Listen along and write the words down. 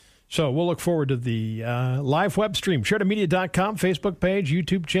So we'll look forward to the live web stream. SheridanMedia.com, Facebook page,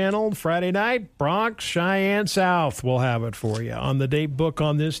 YouTube channel. Friday night, Bronx, Cheyenne, South. We'll have it for you. On the date book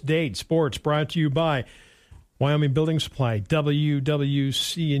on this date. Sports brought to you by Wyoming Building Supply,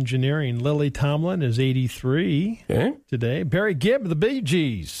 WWC Engineering. Lily Tomlin is 83 today. Barry Gibb, the Bee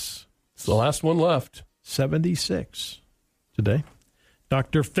Gees. It's the last one left. 76 today.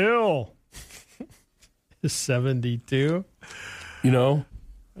 Dr. Phil is 72. You know,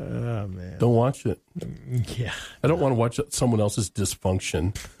 oh, man. Don't watch it. Yeah. I don't want to watch someone else's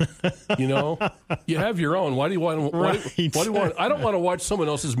dysfunction. You know, you have your own. Why do you want? Why do you want? I don't want to watch someone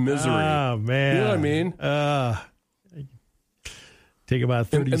else's misery. Oh man, you know what I mean? Take about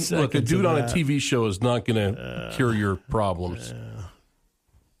 30 seconds. Look, a dude on a TV show is not going to cure your problems.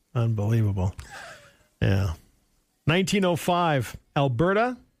 Unbelievable. Yeah. 1905,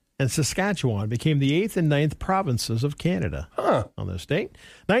 Alberta and Saskatchewan became the 8th and 9th provinces of Canada on this date.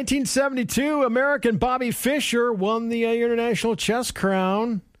 1972, American Bobby Fischer won the international chess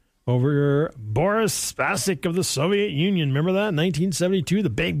crown over Boris Spasek of the Soviet Union. Remember that? 1972, the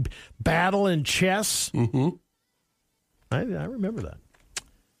big battle in chess. Mm-hmm. I remember that.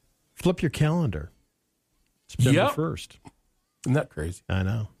 Flip your calendar. September 1st. Isn't that crazy? I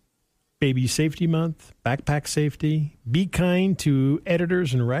know. Baby Safety Month, backpack safety, be kind to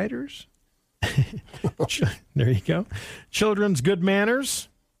editors and writers. There you go. Children's good manners.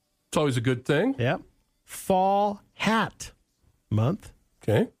 It's always a good thing. Yep. Fall Hat Month.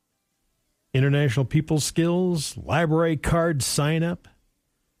 Okay. International People Skills, Library Card Sign Up.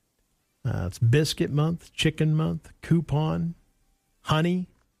 It's Biscuit Month, Chicken Month, Coupon, Honey,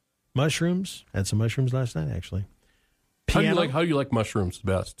 Mushrooms. Had some mushrooms last night, actually. Piano. How do you like mushrooms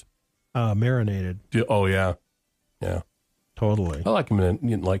best? Marinated. Oh, yeah. Yeah. Totally. I like them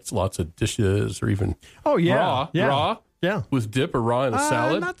in like lots of dishes or even raw. Yeah. With dip or raw in a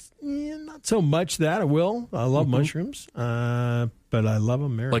salad. Not so much that. I love mushrooms, but I love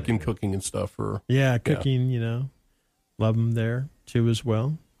them marinated. Like in cooking and stuff. Cooking, love them there too as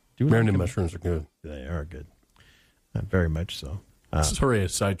well. Marinated mushrooms are good. They are good. Very much so. Sorry I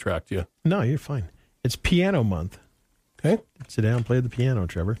sidetracked you. No, you're fine. It's Piano Month. Okay. Sit down and play the piano,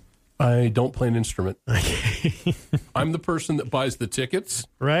 Trevor. I don't play an instrument. I'm the person that buys the tickets.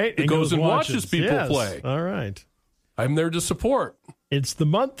 Right. That goes and watches people play. All right. I'm there to support. It's the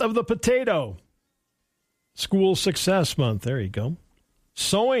month of the potato. School Success Month. There you go.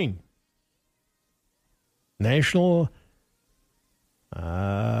 Sewing. National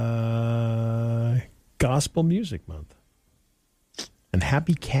Gospel Music Month. And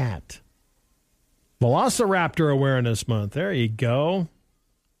Happy Cat. Velociraptor Awareness Month. There you go.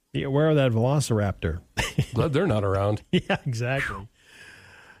 Be aware of that Velociraptor. Glad they're not around. Yeah, exactly.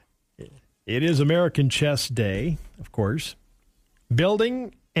 It is American Chess Day, of course.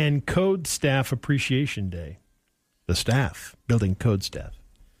 Building and Code Staff Appreciation Day. The staff, building code staff.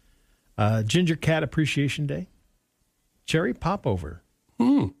 Ginger Cat Appreciation Day. Cherry Popover.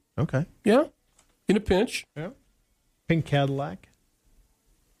 Okay. Yeah. In a pinch. Yeah. Pink Cadillac.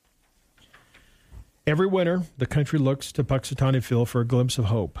 Every winter, the country looks to Puxatawny Phil for a glimpse of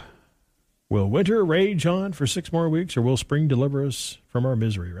hope. Will winter rage on for 6 more weeks, or will spring deliver us from our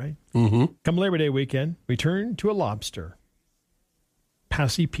misery, right? Mm-hmm. Come Labor Day weekend, we turn to a lobster.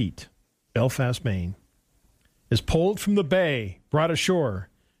 Passy Pete, Belfast, Maine, is pulled from the bay, brought ashore,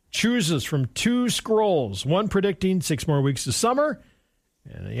 chooses from 2 scrolls, one predicting 6 more weeks of summer,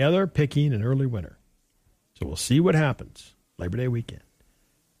 and the other picking an early winter. So we'll see what happens Labor Day weekend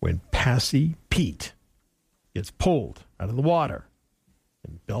when Passy Pete gets pulled out of the water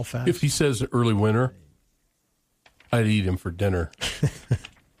in Belfast. If he says early winter, I'd eat him for dinner.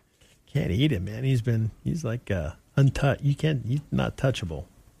 Can't eat him, man. He's like untouched. He's not touchable.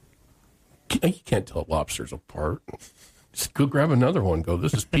 You can't tell lobsters apart. Just go grab another one. Go,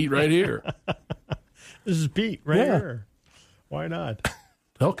 this is Pete right here. This is Pete right here. Why not?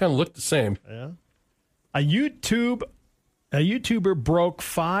 They all kind of look the same. Yeah. A YouTuber broke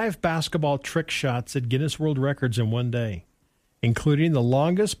 5 basketball trick shots at Guinness World Records in one day, including the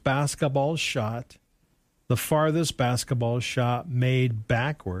longest basketball shot, the farthest basketball shot made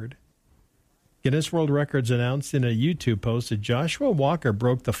backward. Guinness World Records announced in a YouTube post that Joshua Walker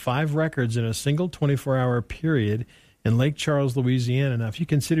broke the 5 records in a single 24-hour period in Lake Charles, Louisiana. Now, if you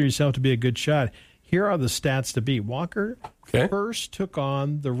consider yourself to be a good shot, here are the stats to beat. Walker first took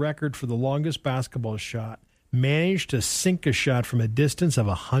on the record for the longest basketball shot, managed to sink a shot from a distance of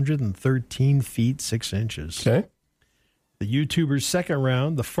 113 feet, 6 inches. Okay. The YouTuber's second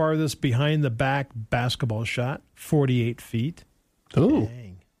round, the farthest behind the back basketball shot, 48 feet. Ooh.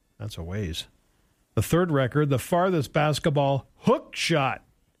 Dang, that's a ways. The third record, the farthest basketball hook shot,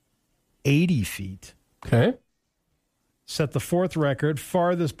 80 feet. Okay. Set the fourth record.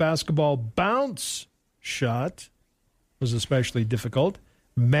 Farthest basketball bounce shot was especially difficult.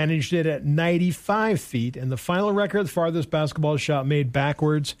 Managed it at 95 feet. And the final record, the farthest basketball shot made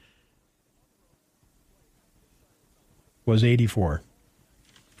backwards, was 84.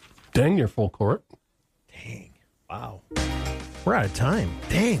 Dang, you're full court. Dang. Wow. We're out of time.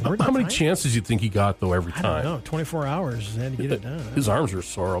 Dang. How many chances do you think he got, though, every time? I don't know. 24 hours. Had to get it done. His arms are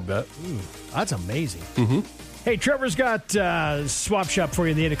sore, I'll bet. Ooh, that's amazing. Mm-hmm. Hey, Trevor's got Swap Shop for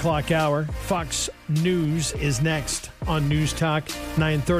you in the 8 o'clock hour. Fox News is next on News Talk 930.